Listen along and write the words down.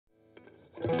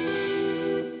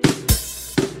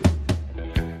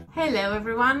Hello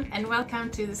everyone, and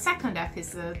welcome to the second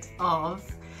episode of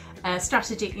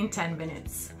Strategy in 10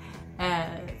 Minutes.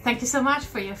 Thank you so much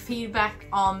for your feedback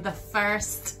on the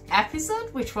first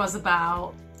episode, which was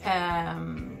about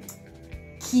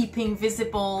keeping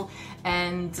visible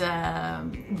and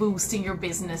boosting your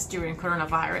business during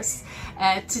coronavirus.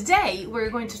 Today we're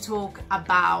going to talk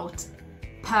about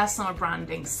personal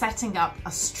branding, setting up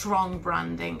a strong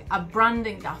branding, a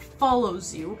branding that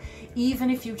follows you even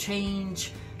if you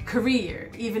change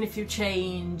career, even if you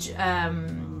change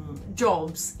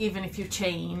jobs, even if you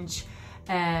change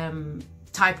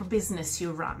type of business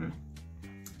you run.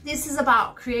 This is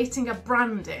about creating a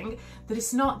branding that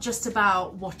is not just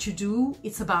about what you do,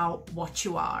 it's about what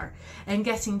you are, and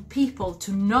getting people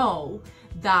to know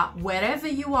that wherever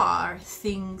you are,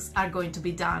 things are going to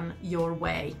be done your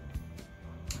way.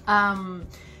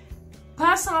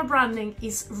 Personal branding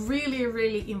is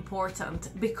really important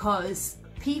because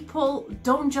people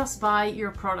don't just buy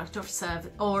your product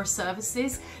or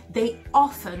services, they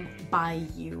often buy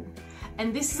you.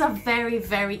 And this is a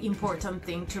very important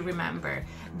thing to remember.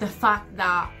 The fact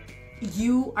that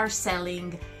you are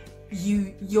selling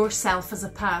yourself as a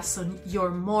person,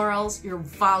 your morals, your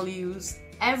values,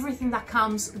 everything that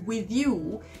comes with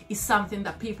you is something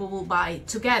that people will buy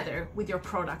together with your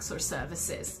products or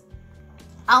services.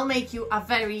 I'll make you a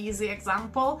very easy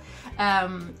example.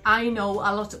 I know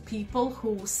a lot of people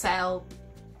who sell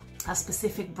a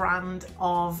specific brand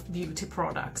of beauty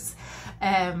products.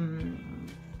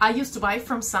 I used to buy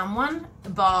from someone,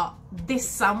 but this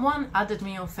someone added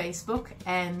me on Facebook,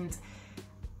 and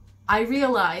I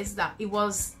realized that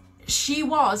she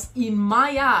was, in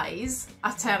my eyes,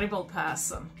 a terrible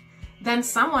person. Then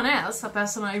someone else, a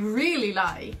person I really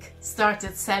like,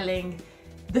 started selling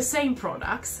the same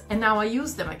products, and now I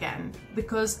use them again,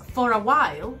 because for a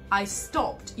while I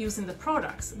stopped using the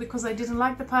products because I didn't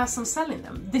like the person selling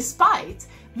them, despite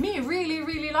me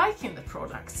really liking the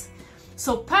products.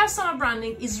 So personal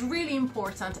branding is really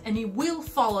important, and it will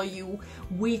follow you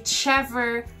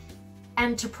whichever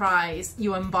enterprise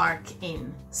you embark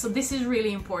in. So this is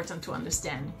really important to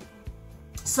understand.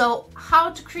 So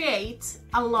how to create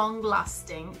a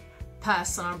long-lasting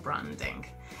personal branding?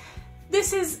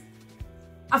 This is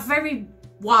a very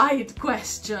wide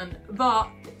question, but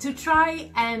to try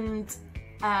and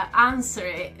answer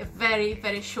it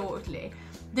very shortly,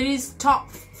 there is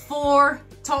four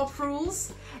top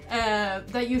rules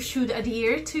that you should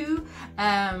adhere to.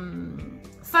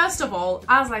 First of all,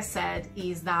 as I said,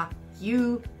 is that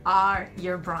you are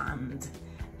your brand.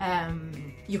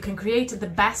 You can create the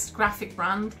best graphic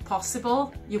brand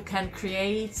possible. You can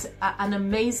create an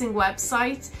amazing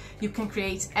website. You can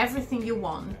create everything you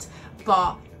want.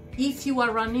 But if you are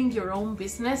running your own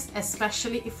business,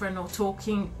 especially if we're not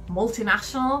talking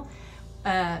multinational,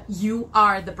 you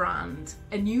are the brand,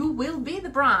 and you will be the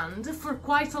brand for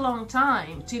quite a long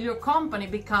time, till your company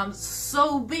becomes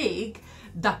so big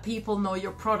that people know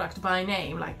your product by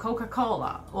name, like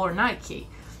Coca-Cola or Nike.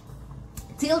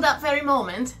 Till that very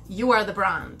moment, you are the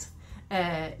brand.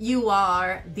 You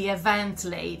are the event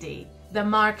lady, the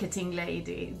marketing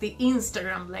lady, the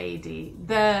Instagram lady,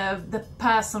 the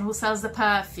person who sells the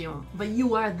perfume, but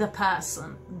you are the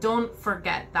person. Don't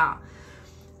forget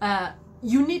that.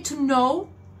 You need to know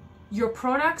your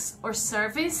products or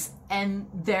service and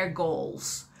their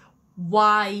goals.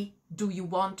 Why do you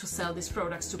want to sell these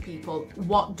products to people?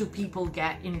 What do people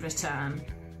get in return?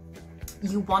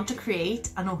 You want to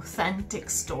create an authentic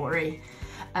story.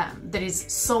 There is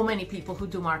so many people who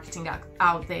do marketing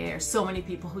out there, so many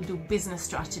people who do business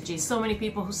strategy, so many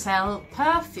people who sell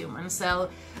perfume and sell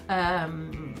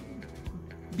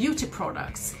beauty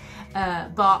products.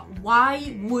 But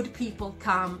why would people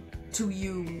come to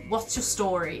you? What's your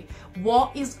story?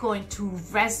 What is going to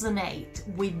resonate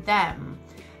with them?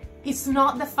 It's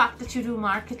not the fact that you do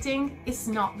marketing, it's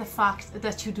not the fact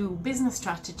that you do business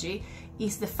strategy,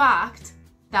 it's the fact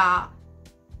that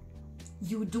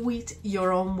you do it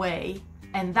your own way,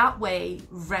 and that way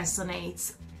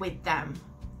resonates with them.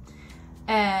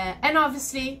 And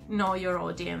obviously, know your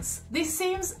audience. This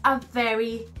seems a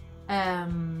very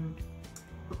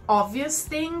obvious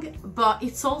thing, but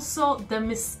it's also the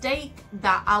mistake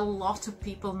that a lot of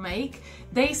people make.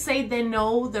 They say they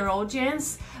know their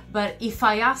audience, but if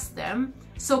I ask them,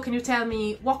 so can you tell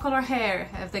me what color hair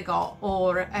have they got,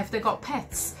 or have they got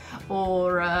pets,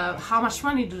 or how much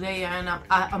money do they earn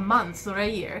a month or a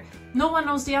year? No one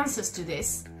knows the answers to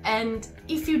this, and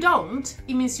if you don't,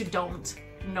 it means you don't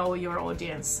know your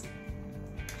audience.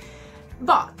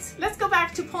 But let's go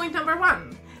back to point number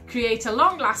one. Create a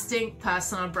long-lasting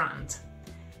personal brand.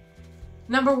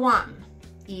 Number one,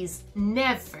 is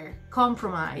never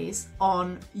compromise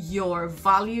on your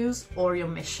values or your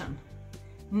mission.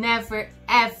 Never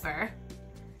ever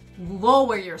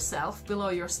lower yourself below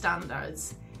your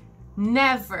standards.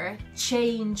 Never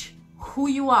change who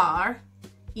you are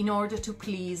in order to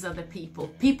please other people.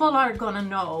 People are gonna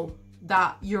know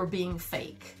that you're being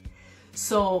fake.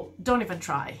 So don't even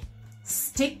try.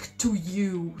 Stick to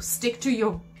you, stick to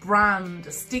your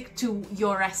brand, stick to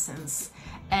your essence,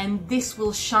 and this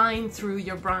will shine through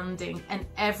your branding and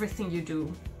everything you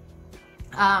do.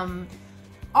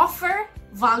 Offer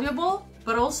valuable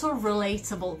but also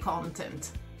relatable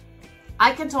content.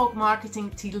 I can talk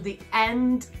marketing till the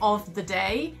end of the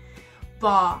day,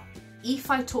 but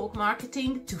if I talk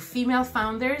marketing to female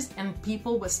founders and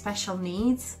people with special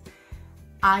needs,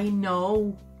 I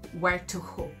know where to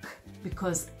hook,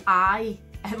 because I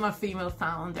am a female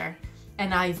founder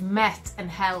and I've met and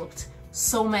helped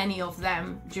so many of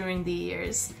them during the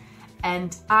years,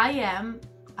 and I am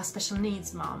a special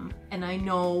needs mom, and I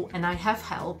know and I have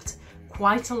helped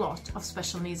quite a lot of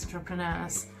special needs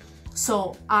entrepreneurs.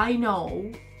 So I know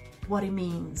what it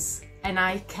means, and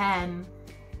I can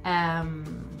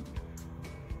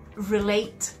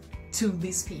relate to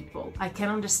these people. I can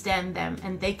understand them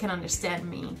and they can understand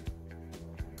me.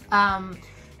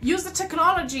 Use the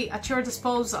technology at your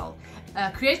disposal.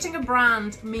 Creating a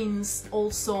brand means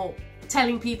also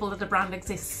telling people that the brand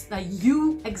exists, that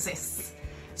you exist.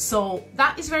 So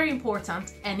that is very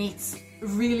important, and it's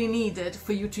really needed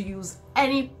for you to use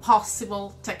any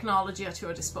possible technology at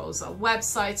your disposal.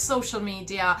 Websites, social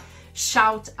media,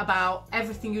 shout about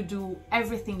everything you do,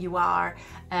 everything you are,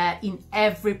 in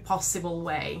every possible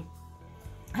way.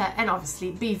 And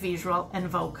obviously be visual and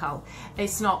vocal.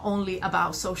 It's not only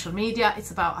about social media,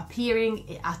 it's about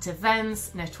appearing at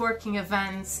events, networking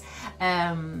events,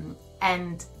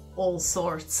 and all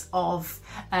sorts of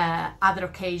other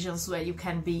occasions where you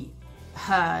can be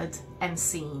heard and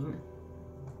seen.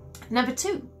 Number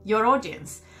 2, your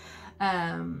audience.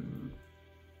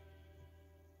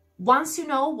 Once you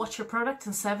know what your product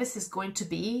and service is going to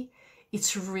be,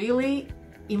 it's really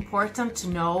important to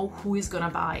know who is going to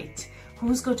buy it,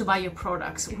 who's going to buy your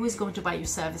products, who is going to buy your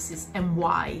services, and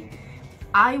why.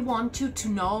 I want you to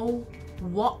know,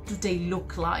 what do they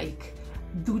look like?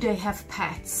 Do they have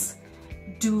pets?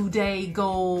 Do they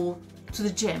go to the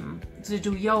gym? Do they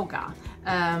do yoga?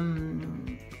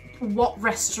 What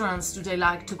restaurants do they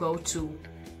like to go to?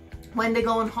 When they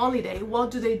go on holiday, what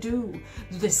do they do?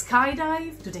 Do they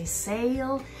skydive? Do they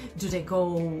sail? Do they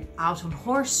go out on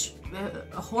horse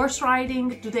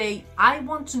riding? I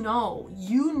want to know.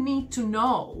 You need to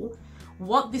know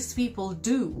what these people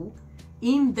do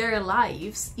in their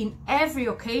lives, in every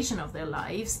occasion of their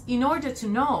lives, in order to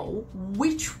know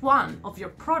which one of your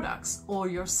products or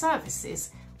your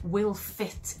services will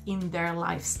fit in their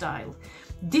lifestyle.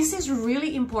 This is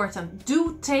really important.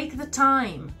 Do take the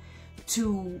time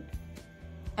to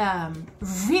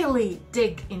really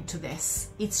dig into this.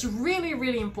 It's really,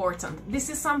 really important.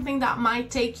 This is something that might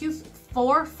take you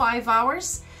 4 or 5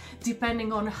 hours,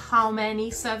 depending on how many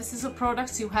services or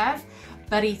products you have,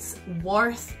 but it's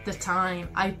worth the time.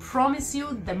 I promise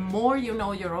you, the more you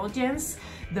know your audience,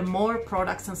 the more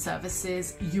products and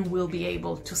services you will be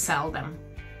able to sell them.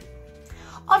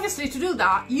 Obviously, to do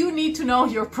that, you need to know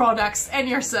your products and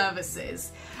your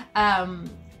services.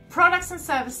 Products and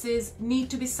services need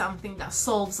to be something that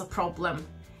solves a problem.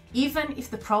 Even if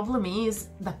the problem is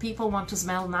that people want to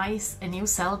smell nice and you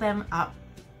sell them a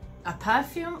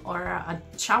perfume or a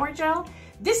shower gel,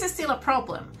 this is still a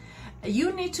problem.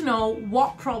 You need to know,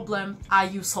 what problem are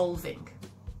you solving?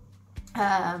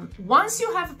 Once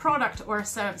you have a product or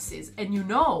services and you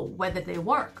know whether they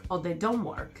work or they don't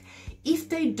work, if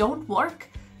they don't work,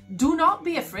 do not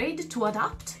be afraid to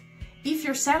adapt. If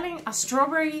you're selling a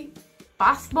strawberry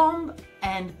bath bomb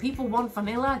and people want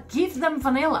vanilla, give them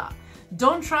vanilla.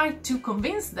 Don't try to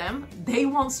convince them they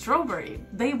want strawberry.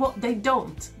 They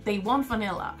don't. They want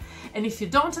vanilla. And if you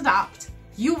don't adapt,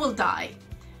 you will die.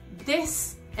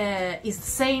 This is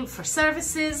the same for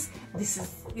services. This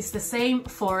is the same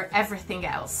for everything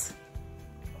else.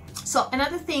 So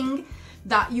another thing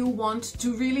that you want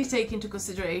to really take into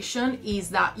consideration is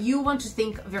that you want to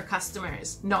think of your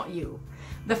customers, not you.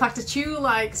 The fact that you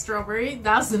like strawberry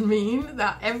doesn't mean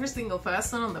that every single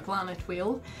person on the planet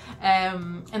will.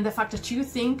 And the fact that you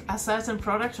think a certain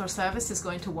product or service is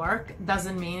going to work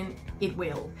doesn't mean it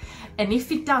will. And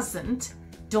if it doesn't,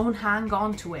 don't hang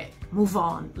on to it. Move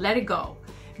on, let it go.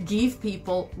 Give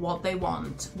people what they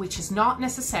want, which is not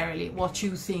necessarily what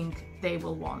you think they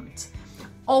will want.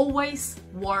 Always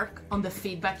work on the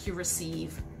feedback you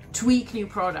receive. tweak new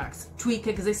products, tweak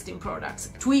existing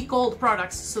products, tweak old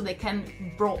products so they can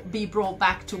be brought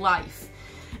back to life,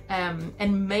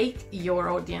 and make your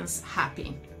audience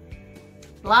happy.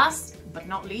 Last but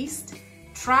not least,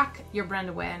 track your brand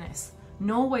awareness.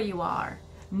 Know where you are.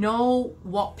 Know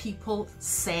what people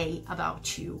say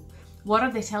about you. What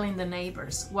are they telling the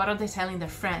neighbors? What are they telling their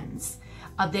friends?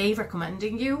 Are they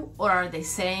recommending you, or are they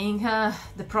saying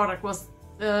the product was,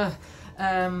 the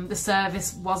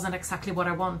service wasn't exactly what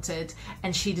I wanted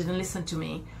and she didn't listen to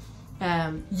me?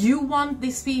 You want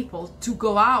these people to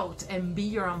go out and be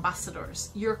your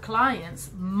ambassadors. Your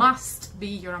clients must be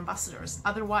your ambassadors,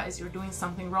 otherwise you're doing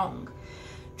something wrong.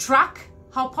 Track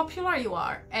how popular you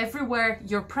are everywhere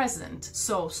you're present.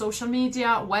 So social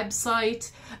media, website,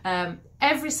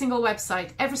 every single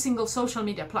website, every single social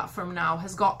media platform now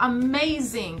has got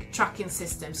amazing tracking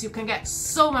systems. You can get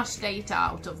so much data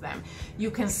out of them.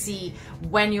 You can see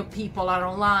when your people are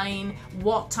online,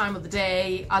 what time of the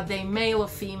day, are they male or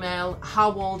female,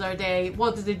 how old are they,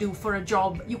 what do they do for a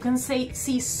job. You can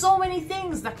see so many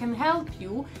things that can help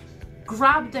you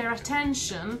grab their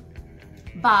attention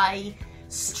by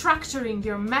structuring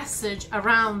your message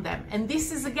around them. And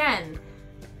this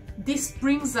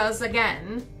brings us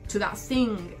again to that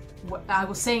thing what I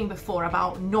was saying before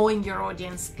about knowing your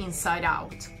audience inside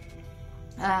out.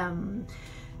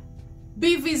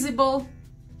 Be visible,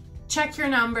 check your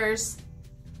numbers,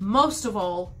 most of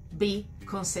all, be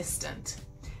consistent.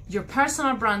 Your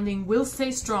personal branding will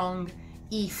stay strong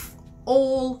if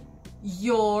all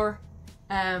your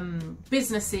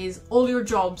businesses, all your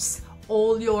jobs,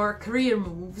 all your career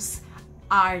moves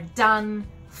are done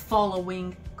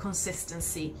following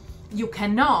consistency. You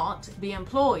cannot be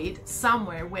employed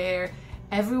somewhere where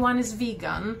everyone is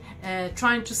vegan,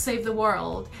 trying to save the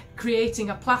world, creating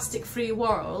a plastic-free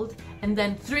world, and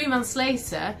then 3 months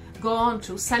later go on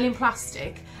to selling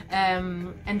plastic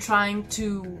and trying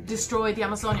to destroy the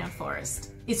Amazonian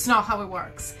forest. It's not how it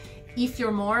works. If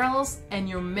your morals and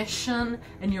your mission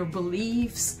and your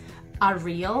beliefs are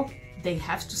real, they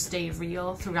have to stay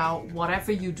real throughout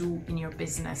whatever you do in your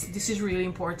business. This is really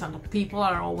important. People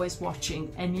are always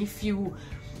watching, and if you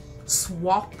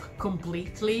swap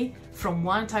completely from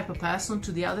one type of person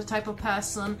to the other type of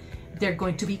person, they're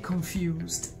going to be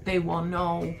confused. They won't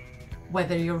know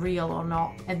whether you're real or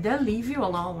not, and they'll leave you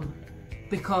alone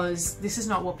because this is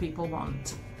not what people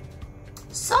want.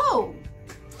 So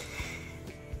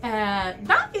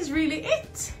that is really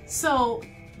it. So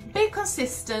be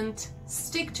consistent,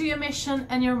 stick to your mission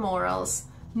and your morals,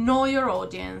 know your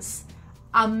audience,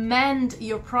 amend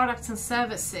your products and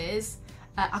services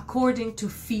according to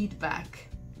feedback.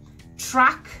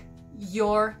 Track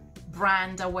your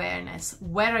brand awareness.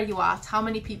 Where are you at? How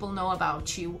many people know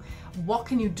about you? What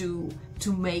can you do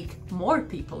to make more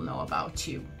people know about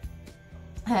you?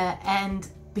 And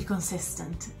be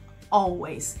consistent.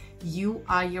 Always. You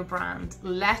are your brand.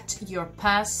 Let your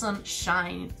person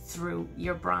shine through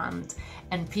your brand,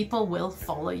 and people will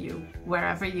follow you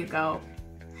wherever you go.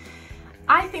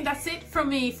 I think that's it from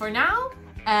me for now.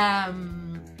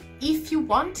 If you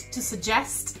want to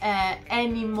suggest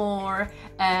any more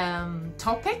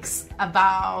topics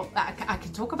about I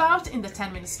can talk about in the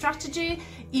 10-minute strategy,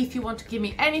 if you want to give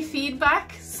me any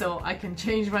feedback so I can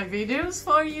change my videos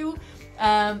for you,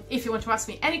 if you want to ask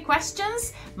me any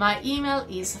questions, my email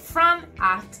is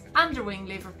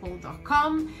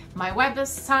fran@underwingliverpool.com. My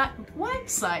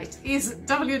website is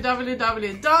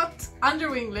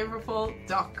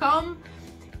www.underwingliverpool.com.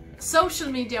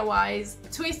 Social media wise,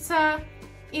 Twitter,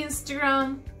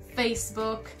 Instagram,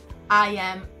 Facebook, I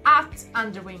am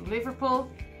 @underwingliverpool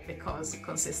because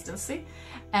consistency.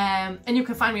 And you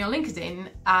can find me on LinkedIn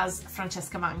as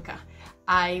Francesca Manca.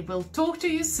 I will talk to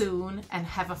you soon and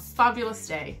have a fabulous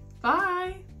day.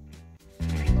 Bye!